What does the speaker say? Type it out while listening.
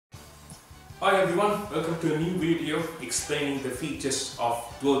Hi everyone, welcome to a new video explaining the features of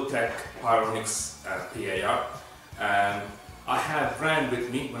Dual Tech Pyronix PIR. I have Brand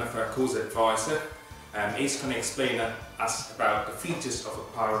with me, one of our course advisor. He's going to explain us about the features of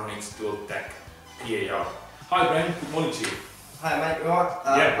a Pyronix Dual Tech PIR. Hi Brand, good morning to you. Hi mate, you alright?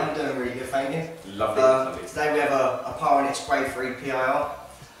 Yeah. I'm doing really good, thank you. Lovely. Today we have a Pyronix Grade 3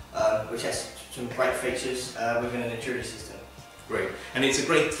 PIR, which has some great features within an intruder system. Great. And it's a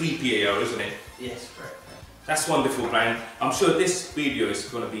Grade 3 PIR, isn't it? Yes, correct. That's wonderful, Brian. I'm sure this video is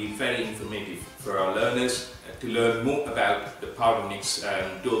going to be very informative for our learners to learn more about the Pyronix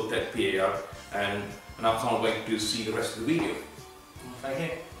Dual Tech PIR, and I can't wait to see the rest of the video. Thank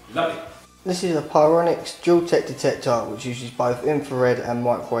you. Lovely. This is a Pyronix Dual Tech detector which uses both infrared and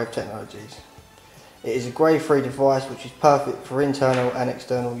microwave technologies. It is a Grade 3 device which is perfect for internal and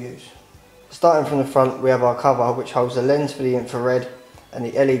external use. Starting from the front, we have our cover which holds the lens for the infrared and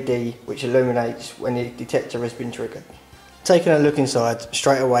the LED which illuminates when the detector has been triggered. Taking a look inside,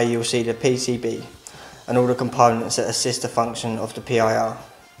 straight away you'll see the PCB and all the components that assist the function of the PIR.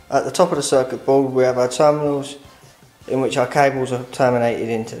 At the top of the circuit board we have our terminals in which our cables are terminated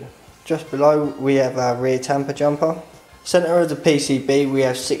into. Just below we have our rear tamper jumper. Centre of the PCB we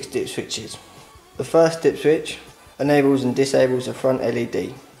have 6 dip switches. The first dip switch enables and disables the front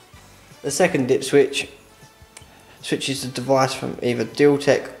LED. The second dip switch switches the device from either Dual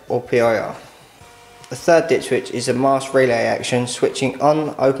Tech or PIR. The third dip switch is a mask relay action. Switching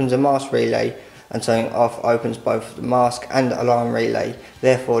on opens a mask relay and turning off opens both the mask and alarm relay,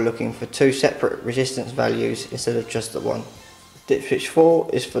 therefore looking for 2 separate resistance values instead of just the one. Dip switch 4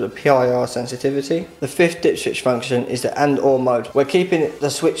 is for the PIR sensitivity. The 5th dip switch function is the and/or mode, where keeping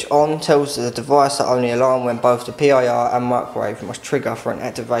the switch on tells the device to only alarm when both the PIR and microwave must trigger for an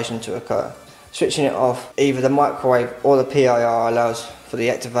activation to occur. Switching it off, either the microwave or the PIR allows for the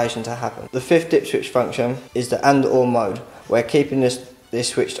activation to happen. The 5th dip switch function is the and/or mode, where keeping this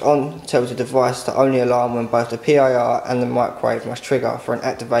switched on tells the device to only alarm when both the PIR and the microwave must trigger for an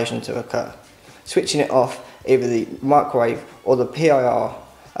activation to occur. Switching it off, either the microwave or the PIR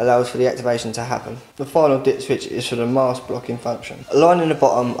allows for the activation to happen. The final dip switch is for the mask blocking function. Aligned in the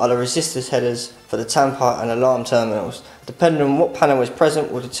bottom are the resistors headers for the tamper and alarm terminals. Depending on what panel is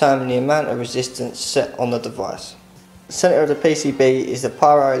present will determine the amount of resistance set on the device. The centre of the PCB is the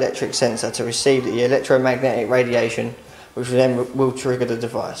pyroelectric sensor to receive the electromagnetic radiation, which then will trigger the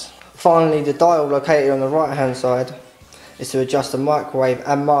device. Finally, the dial located on the right hand side is to adjust the microwave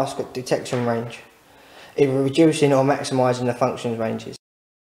and mask detection range, either reducing or maximising the function ranges.